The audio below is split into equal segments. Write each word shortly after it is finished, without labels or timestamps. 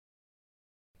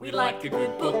We like a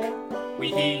good book, we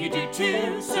hear you do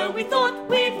too, so we thought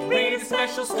we'd read a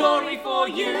special story for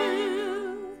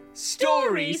you.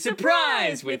 Story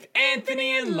Surprise with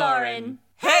Anthony and Lauren.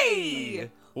 Hey!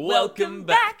 Welcome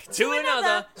back to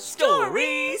another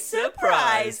Story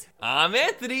Surprise. I'm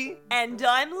Anthony. And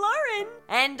I'm Lauren.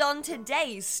 And on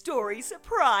today's Story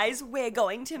Surprise, we're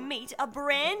going to meet a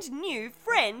brand new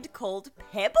friend called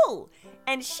Pebble.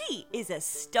 And she is a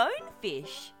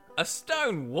stonefish. A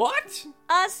stone what?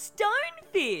 A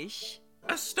stonefish.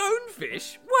 A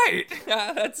stonefish? Wait,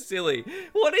 that's silly.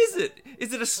 What is it?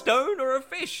 Is it a stone or a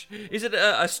fish? Is it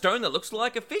a stone that looks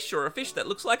like a fish or a fish that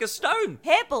looks like a stone?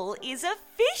 Pebble is a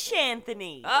fish,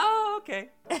 Anthony. Oh, okay.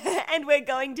 And we're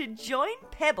going to join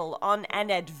Pebble on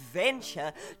an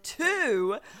adventure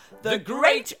to the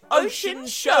Great Ocean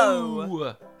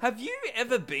Show. Have you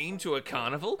ever been to a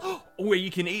carnival where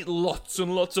you can eat lots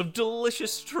and lots of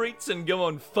delicious treats and go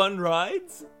on fun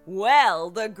rides? Well,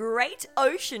 the Great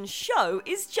Ocean Show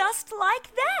is just like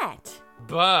that.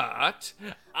 But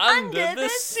under the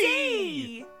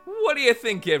sea. What do you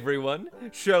think, everyone?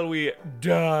 Shall we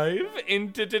dive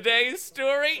into today's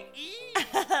story?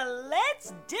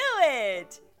 Let's do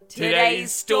it!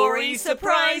 Today's story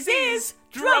surprise is,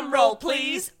 drumroll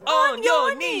please, on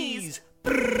your knees.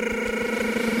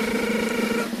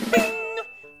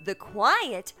 The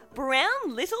Quiet Brown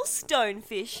Little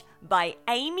Stonefish by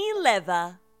Amy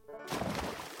Lever.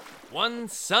 One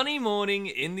sunny morning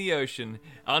in the ocean,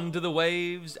 under the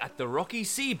waves at the rocky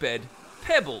seabed,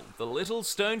 Pebble, the little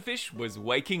stonefish, was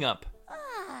waking up.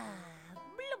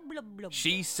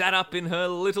 She sat up in her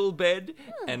little bed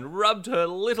and rubbed her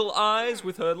little eyes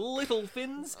with her little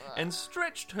fins and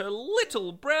stretched her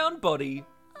little brown body.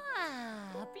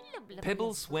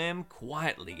 Pebble swam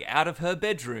quietly out of her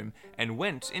bedroom and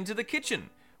went into the kitchen,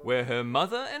 where her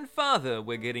mother and father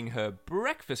were getting her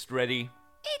breakfast ready.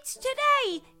 It's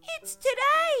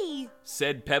today,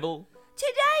 said Pebble.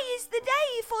 Today is the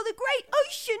day for the Great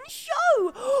Ocean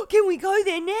Show. Can we go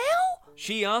there now?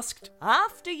 She asked.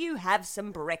 After you have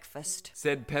some breakfast,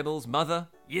 said Pebble's mother.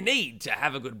 You need to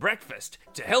have a good breakfast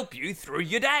to help you through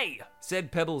your day,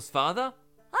 said Pebble's father.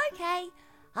 Okay,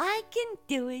 I can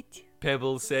do it,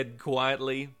 Pebble said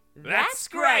quietly. That's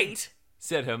great,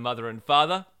 said her mother and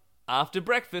father. After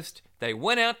breakfast, they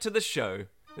went out to the show.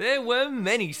 There were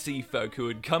many sea folk who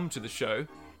had come to the show.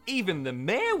 Even the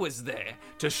mayor was there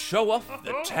to show off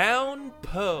the town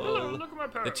pearl. Hello, look at my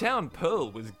pearl. The town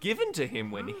pearl was given to him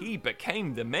when he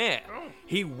became the mayor.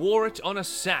 He wore it on a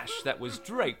sash that was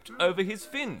draped over his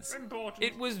fins. Important.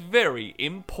 It was very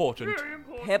important. Very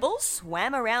important. Pebble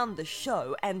swam around the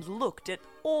show and looked at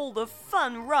all the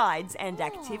fun rides and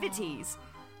activities.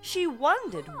 She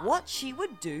wondered what she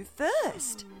would do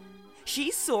first.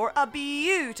 She saw a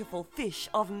beautiful fish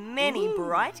of many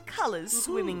bright colours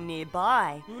swimming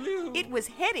nearby. It was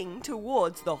heading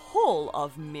towards the Hall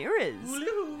of Mirrors.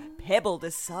 Pebble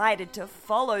decided to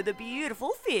follow the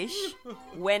beautiful fish.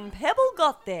 When Pebble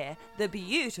got there, the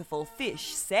beautiful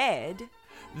fish said,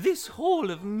 This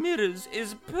Hall of Mirrors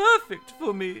is perfect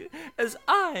for me, as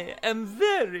I am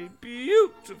very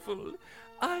beautiful.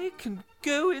 I can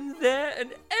go in there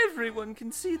and everyone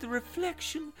can see the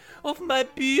reflection of my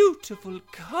beautiful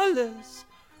colours.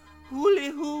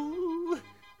 Hooly-hoo,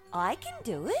 I can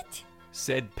do it.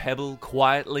 said Pebble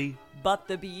quietly. But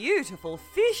the beautiful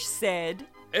fish said,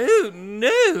 Oh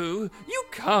no, you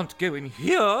can't go in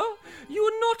here.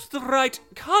 You're not the right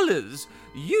colours.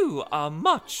 You are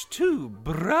much too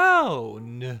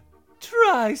brown.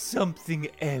 Try something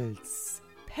else.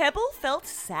 Pebble felt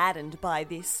saddened by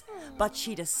this, but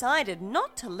she decided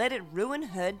not to let it ruin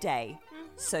her day.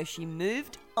 So she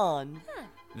moved on.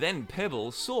 Then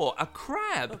Pebble saw a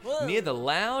crab near the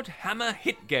loud hammer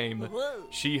hit game.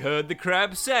 She heard the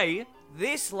crab say,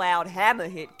 This loud hammer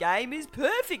hit game is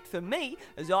perfect for me,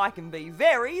 as I can be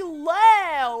very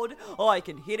loud. I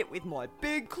can hit it with my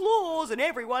big claws and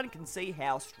everyone can see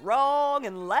how strong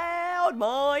and loud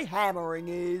my hammering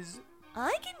is.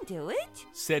 I can do it,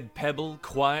 said Pebble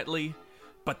quietly.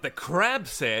 But the crab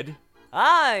said,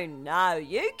 Oh no,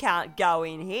 you can't go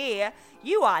in here.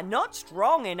 You are not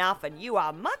strong enough and you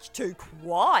are much too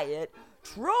quiet.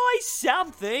 Try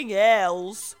something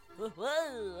else.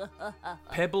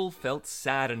 Pebble felt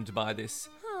saddened by this,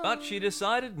 but she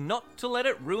decided not to let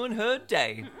it ruin her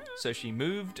day, so she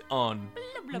moved on.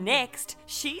 Next,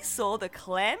 she saw the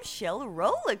clamshell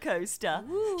roller coaster.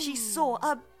 She saw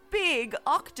a big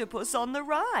octopus on the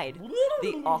ride.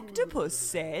 The octopus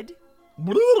said,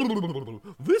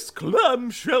 This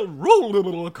clamshell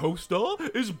roller coaster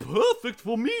is perfect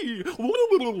for me,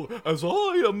 as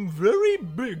I am very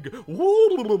big.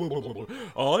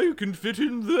 I can fit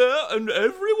in there and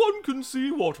everyone can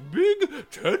see what big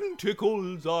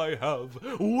tentacles I have.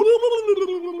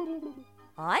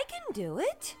 I can do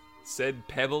it, said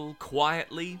Pebble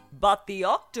quietly. but the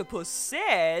octopus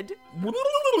said,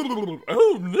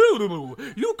 Oh no,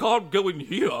 you can't go in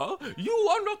here. You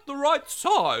are not the right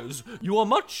size. You are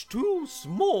much too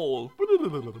small.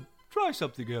 Try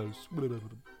something else.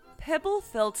 Pebble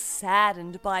felt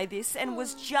saddened by this and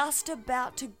was just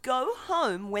about to go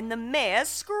home when the mayor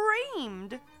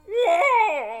screamed.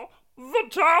 Whoa! The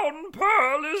town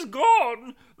pearl is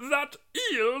gone. That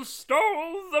eel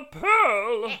stole the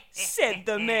pearl, Said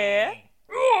the mayor.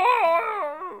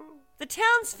 Whoa! The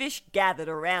townsfish gathered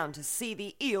around to see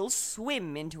the eel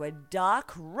swim into a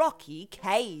dark, rocky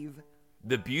cave.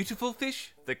 The beautiful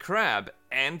fish, the crab,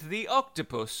 and the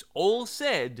octopus all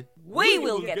said. We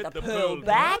will get the pearl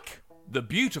back. The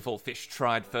beautiful fish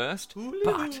tried first,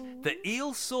 but the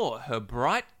eel saw her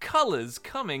bright colours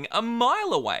coming a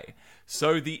mile away.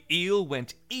 So the eel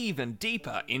went even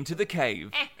deeper into the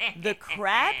cave. The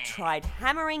crab tried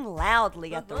hammering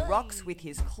loudly at the rocks with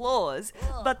his claws,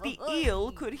 but the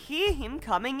eel could hear him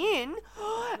coming in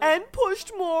and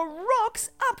pushed more rocks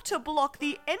up to block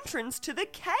the entrance to the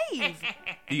cave.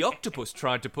 The octopus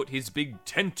tried to put his big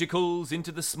tentacles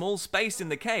into the small space in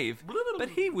the cave, but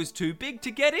he was too big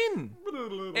to get in.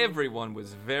 Everyone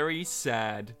was very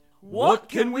sad. What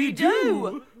can we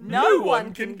do? No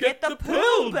one can get the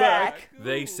pearl back.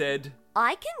 They said,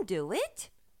 I can do it.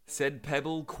 said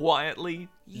Pebble quietly.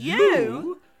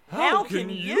 You? How can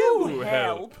you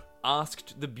help?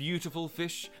 Asked the beautiful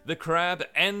fish, the crab,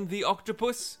 and the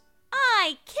octopus.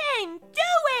 I can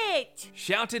do it!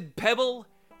 Shouted Pebble.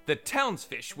 The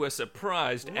townsfish were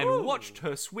surprised and watched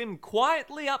her swim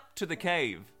quietly up to the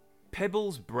cave.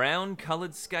 Pebble's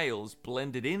brown-coloured scales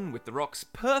blended in with the rocks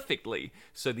perfectly,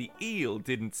 so the eel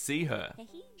didn't see her.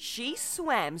 She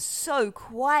swam so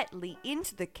quietly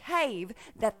into the cave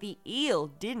that the eel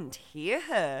didn't hear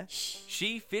her.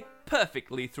 She fit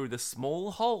perfectly through the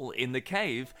small hole in the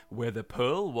cave where the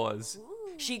pearl was.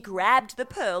 She grabbed the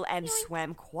pearl and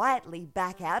swam quietly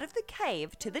back out of the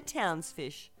cave to the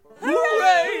townsfish.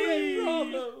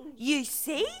 Hooray! You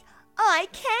see? I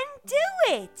can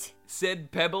do it!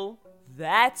 Said Pebble.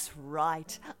 That's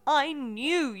right. I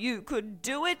knew you could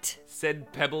do it.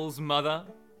 Said Pebble's mother.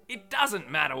 It doesn't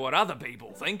matter what other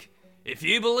people think. If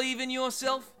you believe in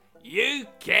yourself, you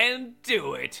can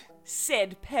do it.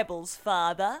 Said Pebble's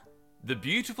father. The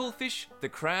beautiful fish, the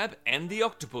crab, and the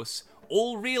octopus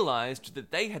all realised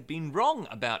that they had been wrong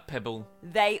about Pebble.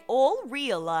 They all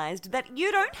realised that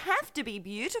you don't have to be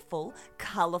beautiful,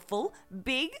 colourful,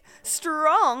 big,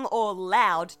 strong, or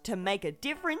loud to make a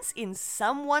difference in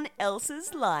someone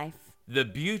else's life. The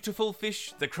beautiful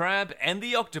fish, the crab, and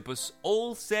the octopus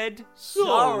all said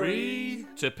Sorry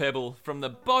to Pebble from the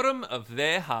bottom of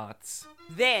their hearts.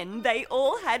 Then they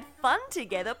all had fun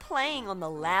together playing on the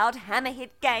loud hammer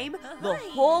hit game, the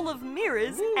Hall of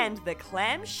Mirrors, and the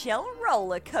clamshell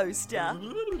roller coaster.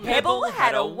 Pebble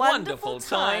had a wonderful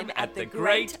time at the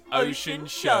Great Ocean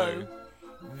Show.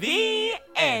 The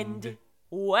end.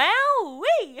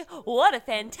 Wowee! What a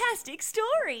fantastic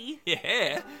story!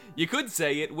 Yeah, you could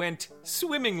say it went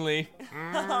swimmingly.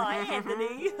 Oh,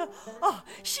 Anthony. Oh,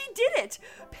 she did it!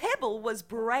 Pebble was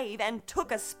brave and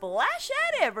took a splash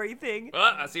at everything.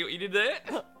 I see what you did there.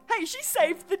 Hey, she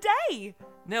saved the day!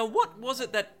 Now, what was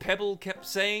it that Pebble kept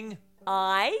saying?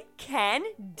 I can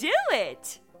do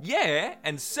it! Yeah,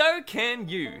 and so can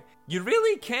you. You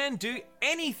really can do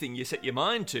anything you set your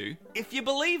mind to if you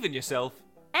believe in yourself.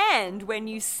 And when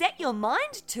you set your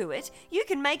mind to it, you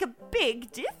can make a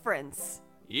big difference.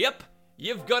 Yep,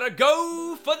 you've got to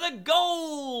go for the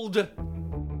gold!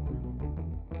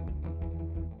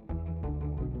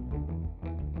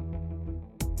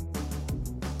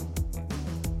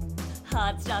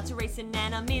 Heart starts racing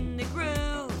and I'm in the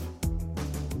groove.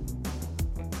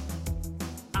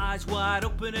 Eyes wide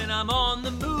open and I'm on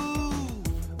the move.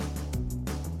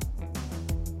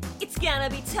 It's gonna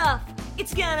be tough.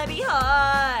 It's gonna be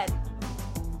hard.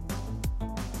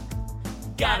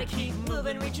 Gotta keep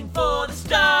moving, reaching for the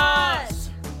stars.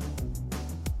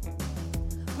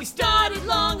 We started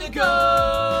long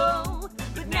ago,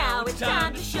 but now it's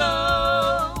time to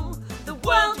show the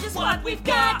world just what we've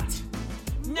got.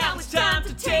 Now it's time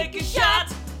to take a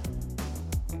shot.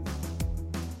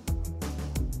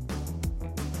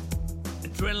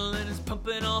 Adrenaline is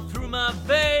pumping all through my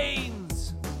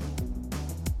veins.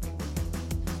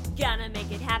 Gonna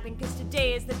make it happen 'cause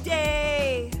today is the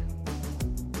day.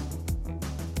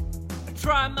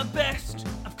 trying my best,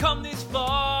 I've come this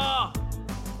far.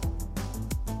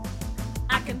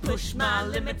 I can push my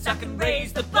limits, I can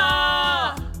raise the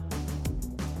bar.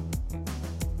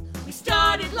 We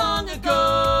started long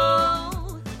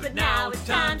ago, but now it's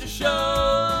time to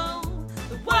show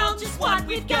the world just what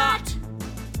we've got.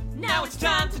 Now it's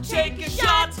time to take a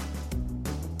shot.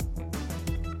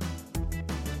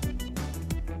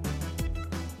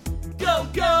 Go,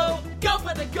 go, go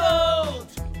for the gold.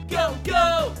 Go,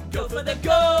 go, go for the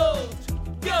gold.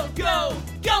 Go, go,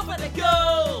 go for the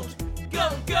gold. Go,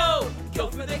 go, go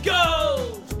for the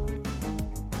gold.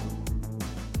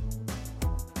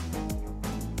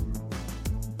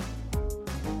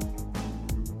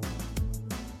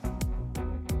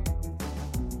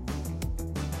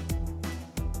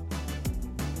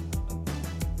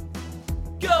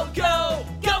 Go, go,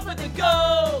 go for the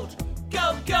gold.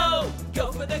 Go, go,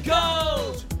 go for the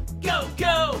gold. Go,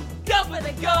 go, go for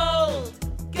the gold.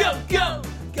 Go, go,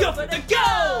 go for the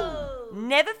gold.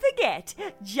 Never forget,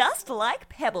 just like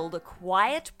Pebble, the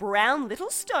quiet brown little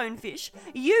stonefish,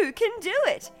 you can do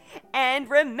it. And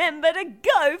remember to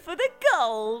go for the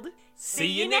gold. See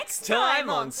you next time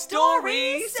on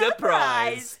Story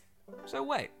Surprise. So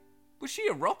wait, was she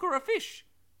a rock or a fish?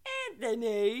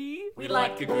 Anthony. We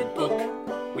like a good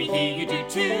book, we hear you do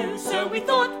too, so we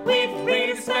thought we'd read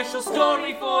a special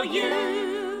story for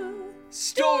you.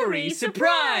 Story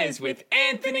Surprise with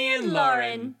Anthony and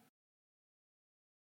Lauren.